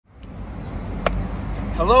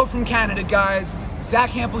Hello from Canada, guys.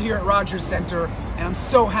 Zack Hample here at Rogers Center, and I'm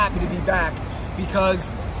so happy to be back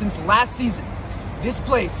because since last season, this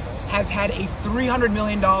place has had a $300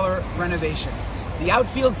 million renovation. The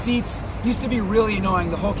outfield seats used to be really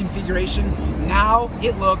annoying, the whole configuration. Now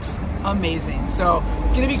it looks amazing. So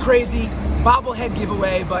it's gonna be crazy, bobblehead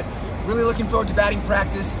giveaway, but really looking forward to batting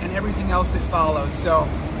practice and everything else that follows. So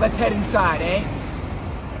let's head inside, eh?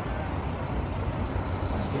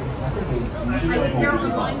 I was there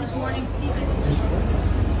online this morning, Steven.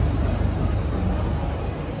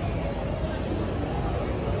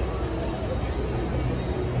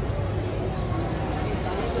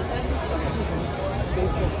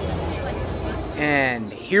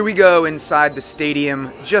 And here we go inside the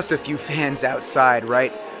stadium, just a few fans outside,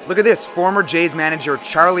 right? Look at this, former Jays manager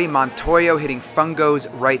Charlie Montoyo hitting fungos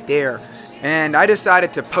right there. And I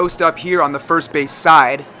decided to post up here on the first base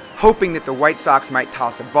side, hoping that the White Sox might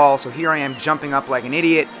toss a ball. So here I am jumping up like an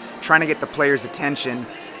idiot, trying to get the players' attention.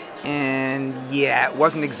 And yeah, it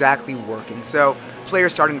wasn't exactly working. So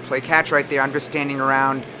players starting to play catch right there. I'm just standing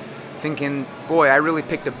around thinking, boy, I really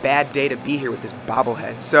picked a bad day to be here with this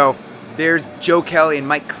bobblehead. So there's Joe Kelly and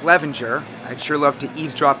Mike Clevenger. I'd sure love to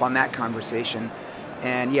eavesdrop on that conversation.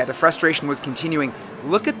 And yeah, the frustration was continuing.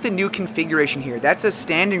 Look at the new configuration here. That's a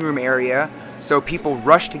standing room area, so people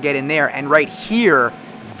rush to get in there. And right here,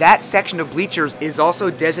 that section of bleachers is also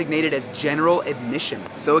designated as general admission,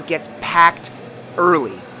 so it gets packed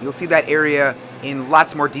early. You'll see that area in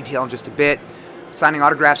lots more detail in just a bit. Signing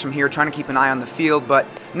autographs from here, trying to keep an eye on the field, but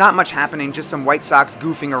not much happening, just some White Sox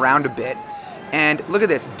goofing around a bit. And look at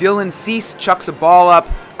this, Dylan Cease chucks a ball up.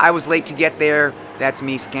 I was late to get there. That's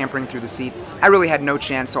me scampering through the seats. I really had no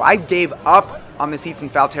chance, so I gave up on the seats in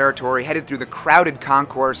foul territory, headed through the crowded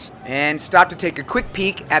concourse, and stopped to take a quick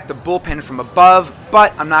peek at the bullpen from above,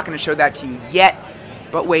 but I'm not going to show that to you yet.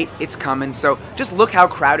 But wait, it's coming. So just look how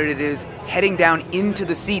crowded it is, heading down into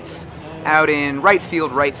the seats out in right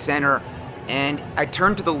field, right center. And I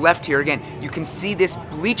turn to the left here again. You can see this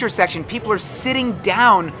bleacher section. People are sitting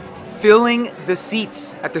down, filling the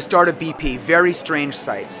seats at the start of BP. Very strange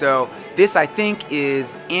sight. So this, I think,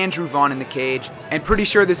 is Andrew Vaughn in the cage, and pretty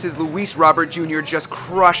sure this is Luis Robert Jr. just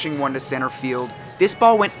crushing one to center field. This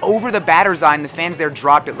ball went over the batter's eye, and the fans there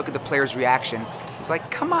dropped it. Look at the player's reaction. He's like,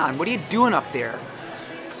 come on, what are you doing up there?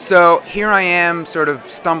 So here I am, sort of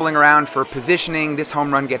stumbling around for positioning. This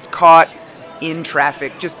home run gets caught in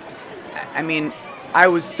traffic. I mean, I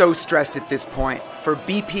was so stressed at this point. For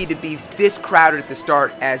BP to be this crowded at the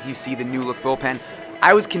start, as you see the new look bullpen,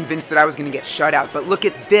 I was convinced that I was going to get shut out. But look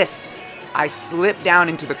at this. I slipped down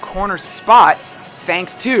into the corner spot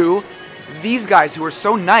thanks to these guys who were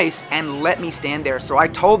so nice and let me stand there. So I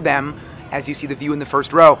told them, as you see the view in the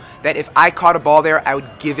first row, that if I caught a ball there, I would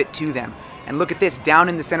give it to them. And look at this, down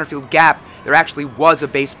in the center field gap, there actually was a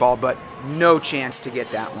baseball, but no chance to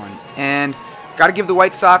get that one. And got to give the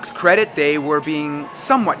White Sox credit. They were being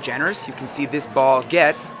somewhat generous. You can see this ball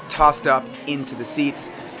gets tossed up into the seats.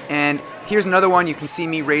 And here's another one. You can see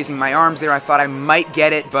me raising my arms there. I thought I might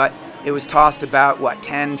get it, but it was tossed about,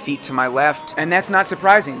 10 feet to my left. And that's not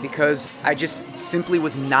surprising because I just simply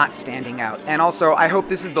was not standing out. And also, I hope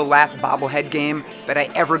this is the last bobblehead game that I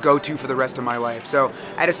ever go to for the rest of my life. So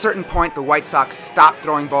at a certain point, the White Sox stopped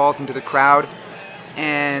throwing balls into the crowd.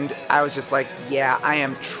 And I was just like, yeah, I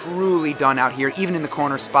am truly done out here, even in the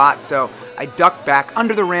corner spot. So I ducked back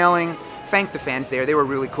under the railing, thanked the fans there, they were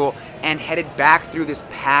really cool, and headed back through this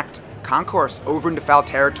packed concourse over into foul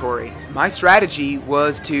territory. My strategy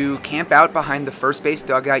was to camp out behind the first base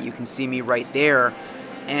dugout. You can see me right there.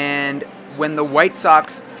 And when the White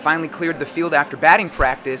Sox finally cleared the field after batting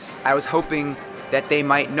practice, I was hoping that they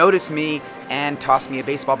might notice me and toss me a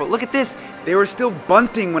baseball. But look at this, they were still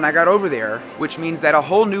bunting when I got over there, which means that a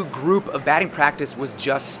whole new group of batting practice was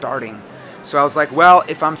just starting. So I was like, well,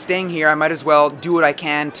 if I'm staying here, I might as well do what I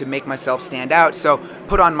can to make myself stand out. So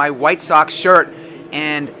put on my White Sox shirt,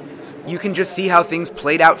 and you can just see how things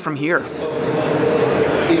played out from here.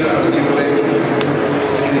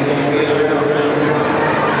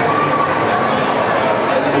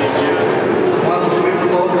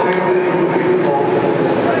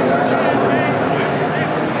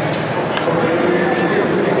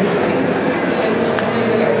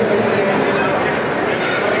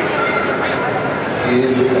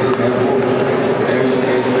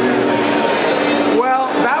 Well,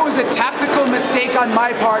 that was a tactical mistake on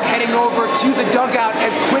my part, heading over to the dugout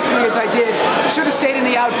as quickly as I did. Should have stayed in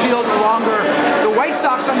the outfield longer. The White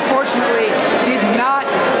Sox, unfortunately, did not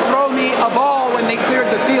throw me a ball when they cleared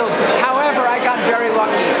the field. However, I got very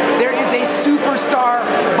lucky. There is a superstar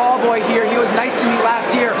ball boy here. He was nice to me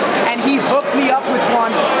last year, and he hooked me up with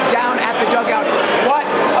one down at the dugout. What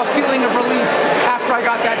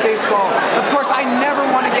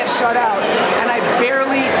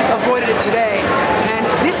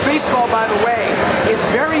baseball, by the way, is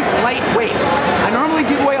very lightweight. I normally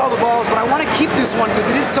give away all the balls, but I want to keep this one because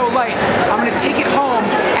it is so light. I'm going to take it home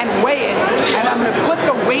and weigh it, and I'm going to put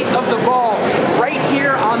the weight of the ball right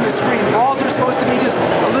here on the screen. Balls are supposed to be just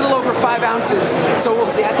a little over 5 ounces, so we'll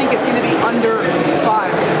see. I think it's going to be under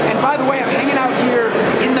 5. And by the way, I'm hanging out here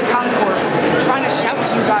in the concourse trying to shout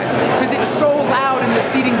to you guys because it's so loud in the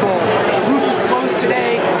seating bowl. The roof is closed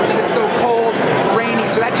today because it's so cold, rainy,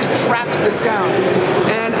 so that just traps the sound.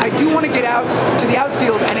 And I do want to get out to the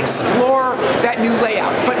outfield and explore that new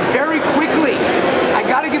layout. But very quickly, I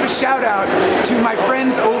got to give a shout out to my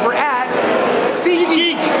friends over at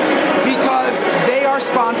SeatGeek because they are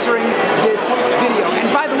sponsoring this video.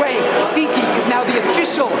 And by the way, SeatGeek is now the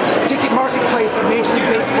official ticket marketplace of Major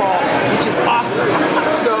League Baseball, which is awesome.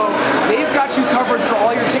 So they've got you covered for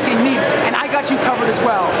all your ticketing needs, and I got you covered as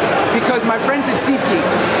well because my friends at SeatGeek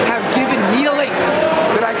have given me a link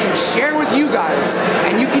that I can share with you guys,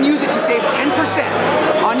 and you can use it to save 10%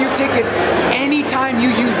 on your tickets anytime you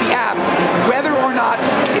use the app, whether or not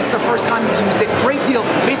it's the first time you've used it. Great deal.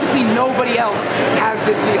 Basically, nobody else has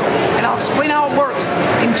this deal. And I'll explain how it works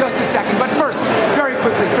in just a second. But first, very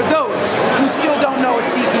quickly, for those who still don't know what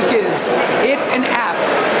SeatGeek is, it's an app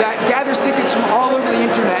that gathers tickets from all over the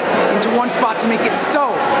internet into one spot to make it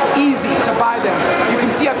so easy to buy them. You can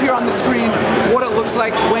see up here on the screen what it looks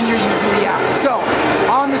like when you're using the app. So,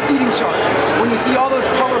 on the seating chart, when you see all those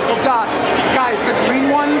colorful dots, guys, the green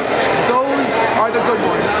ones, those are the good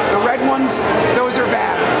ones. The red ones, those are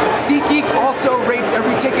bad. SeatGeek also rates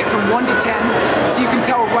every ticket from 1 to 10, so you can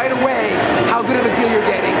tell right away how good of a deal you're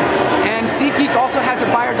getting. And SeatGeek also has a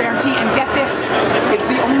buyer guarantee, and get this, it's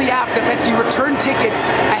the only app that lets you return tickets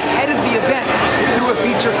ahead of the event through a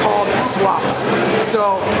feature called swaps.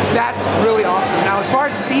 So that's really awesome. Now, as far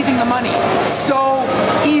as saving the money, so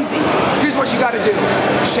easy. Here's what you got to do.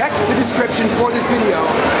 Check the description for this video.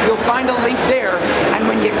 You'll find a link there, and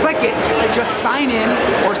when you click it, just sign in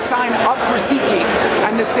or sign up for SeatGeek,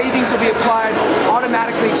 and the savings will be applied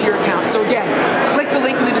automatically to your account. So again, click the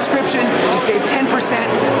link in the description to save 10%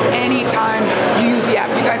 anytime you use the app.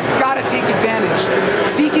 You guys gotta take advantage.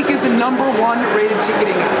 SeatGeek is the #1 rated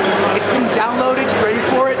ticketing app. It's been downloaded, you ready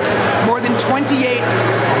for it? More than 28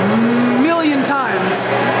 million times,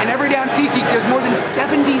 and every day on SeatGeek there's more than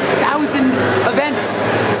 70,000 events.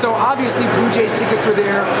 So obviously Blue Jays tickets are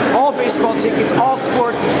there, all baseball tickets, all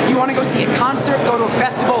sports. You want to go see a concert, go to a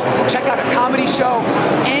festival, check out a comedy show,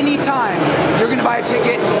 anytime you're going to buy a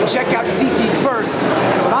ticket, check out SeatGeek first.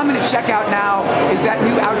 And what I'm going to check out now is that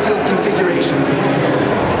new outfield configuration.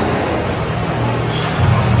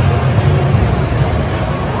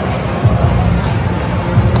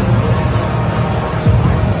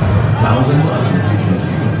 Thousands of individuals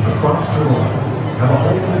across Toronto have a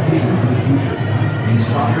hopeful vision for the future,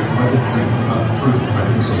 inspired by the dream of truth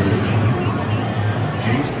reconciliation.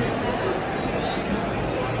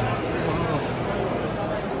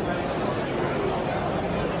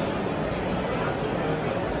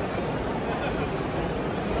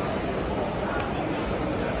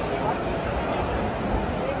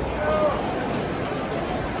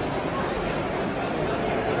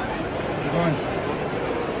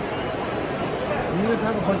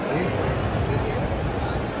 Have a bunch of this year.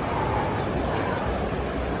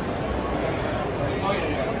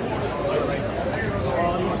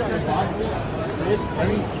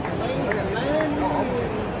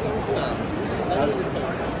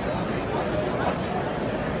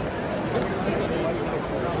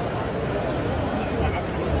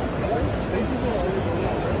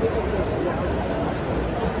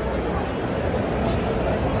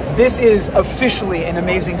 This is officially an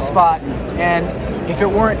amazing spot, and if it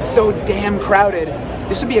weren't so damn crowded,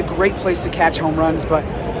 this would be a great place to catch home runs, but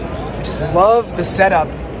I just love the setup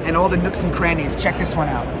and all the nooks and crannies. Check this one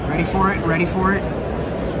out. Ready for it? Ready for it?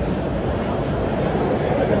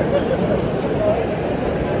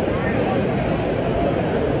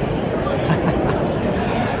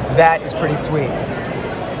 That is pretty sweet.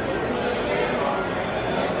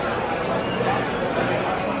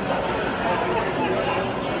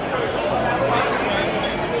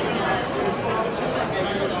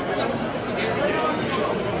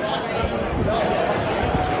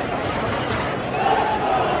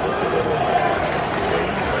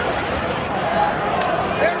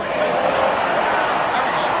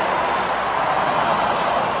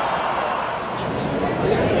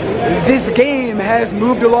 This game has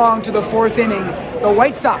moved along to the 4th inning. The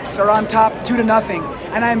White Sox are on top 2-0,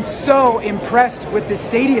 and I'm so impressed with this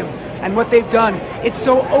stadium and what they've done. It's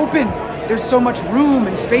so open. There's so much room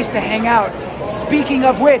and space to hang out. Speaking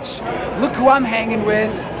of which, look who I'm hanging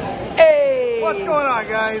with. Hey! What's going on,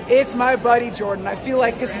 guys? It's my buddy Jordan. I feel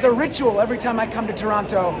like this is a ritual every time I come to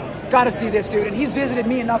Toronto. Gotta see this dude, and he's visited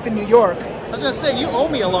me enough in New York. I was gonna say, you owe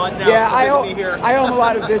me a lot now. Yeah, I owe me here. him a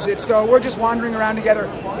lot of visits, so we're just wandering around together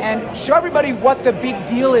and show everybody what the big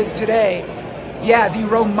deal is today. Yeah, the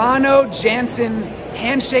Romano Jansen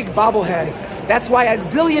handshake bobblehead. That's why a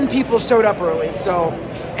zillion people showed up early. So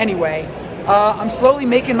anyway, I'm slowly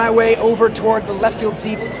making my way over toward the left field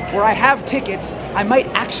seats where I have tickets. I might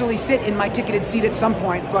actually sit in my ticketed seat at some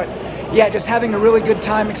point, but yeah, just having a really good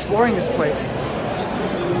time exploring this place.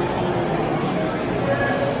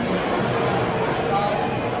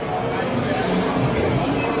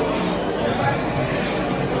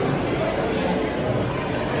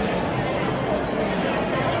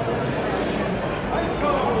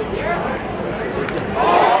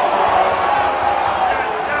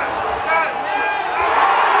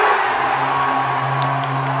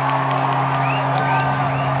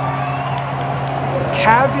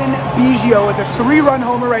 With a 3-run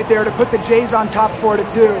homer right there to put the Jays on top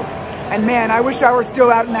 4-2. And man, I wish I were still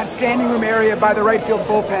out in that standing room area by the right field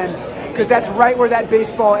bullpen, because that's right where that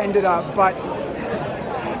baseball ended up. But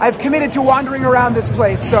I've committed to wandering around this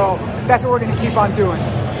place, so that's what we're going to keep on doing.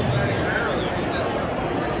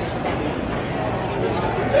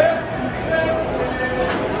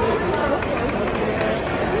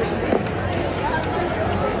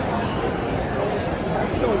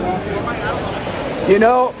 You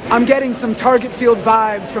know, I'm getting some target field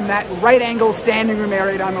vibes from that right angle standing room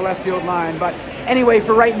area down the left field line. But anyway,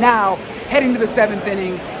 for right now, heading to the 7th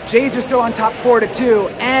inning, Jays are still on top 4-2,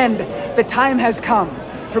 and the time has come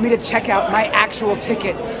for me to check out my actual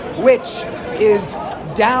ticket, which is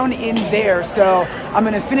down in there. So I'm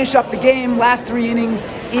going to finish up the game, last 3 innings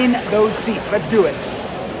in those seats. Let's do it.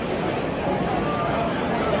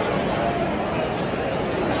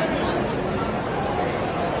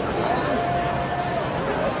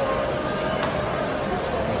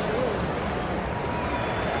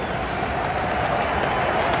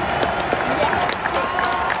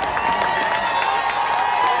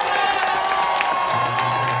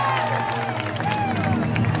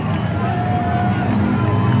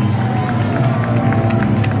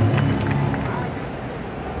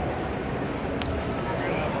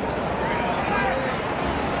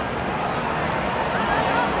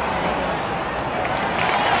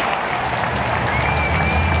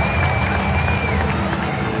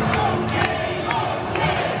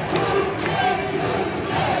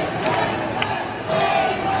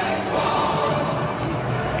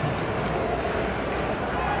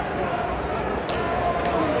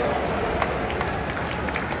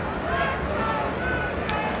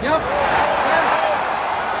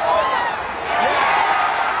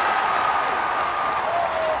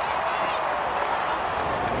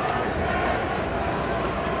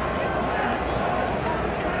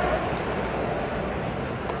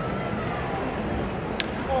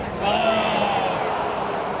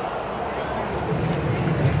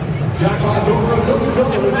 Jackpots over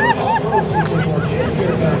 $1 million. All proceeds support Jays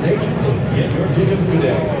Care Foundation, so get your tickets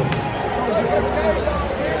today.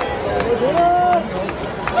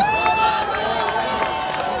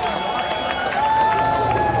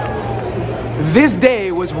 This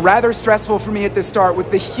day was rather stressful for me at the start with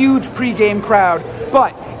the huge pregame crowd,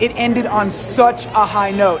 but it ended on such a high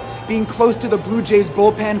note, being close to the Blue Jays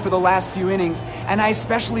bullpen for the last few innings, and I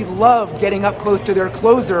especially loved getting up close to their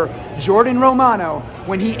closer, Jordan Romano,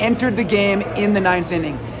 when he entered the game in the 9th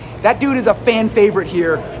inning. That dude is a fan favorite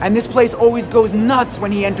here, and this place always goes nuts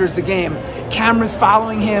when he enters the game. Cameras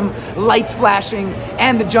following him, lights flashing,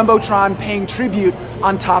 and the Jumbotron paying tribute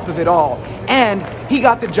on top of it all. And he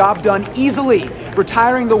got the job done easily,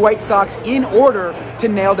 retiring the White Sox in order to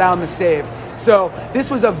nail down the save. So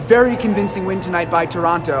this was a very convincing win tonight by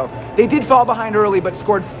Toronto. They did fall behind early, but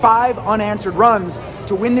scored 5 unanswered runs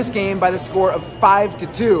to win this game by the score of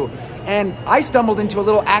 5-2. And I stumbled into a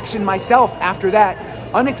little action myself after that,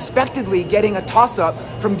 unexpectedly getting a toss-up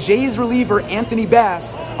from Jays reliever Anthony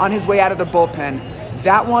Bass on his way out of the bullpen.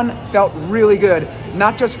 That one felt really good,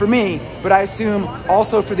 not just for me, but I assume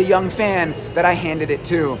also for the young fan that I handed it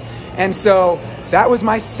to. And so that was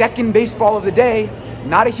my second baseball of the day.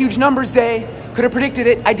 Not a huge numbers day. Could have predicted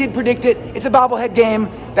it. I did predict it. It's a bobblehead game.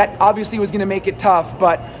 That obviously was going to make it tough,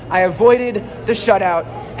 but I avoided the shutout.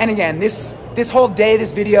 And again, this whole day,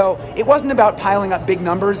 this video, it wasn't about piling up big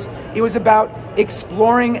numbers. It was about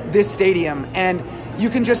exploring this stadium. And you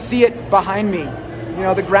can just see it behind me. You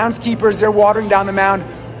know, the groundskeepers, they're watering down the mound.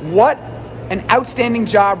 What an outstanding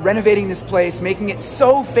job renovating this place, making it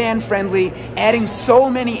so fan-friendly, adding so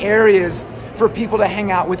many areas for people to hang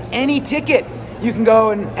out with any ticket. You can go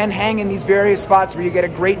and hang in these various spots where you get a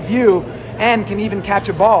great view, and can even catch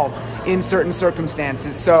a ball in certain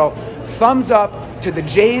circumstances. So thumbs up to the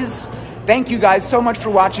Jays. Thank you guys so much for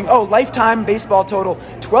watching. Oh, lifetime baseball total,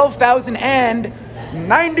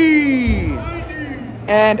 12,090.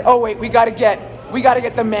 And oh wait, we gotta get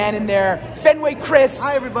the man in there. Fenway Chris.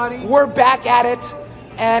 Hi everybody. We're back at it,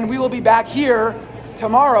 and we will be back here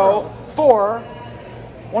tomorrow for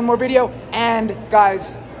one more video. And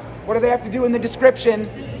guys, what do they have to do in the description?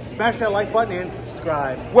 Smash that like button and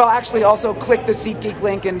subscribe. Well, actually, also click the SeatGeek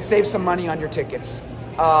link and save some money on your tickets.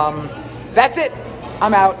 That's it.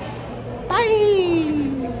 I'm out. Bye.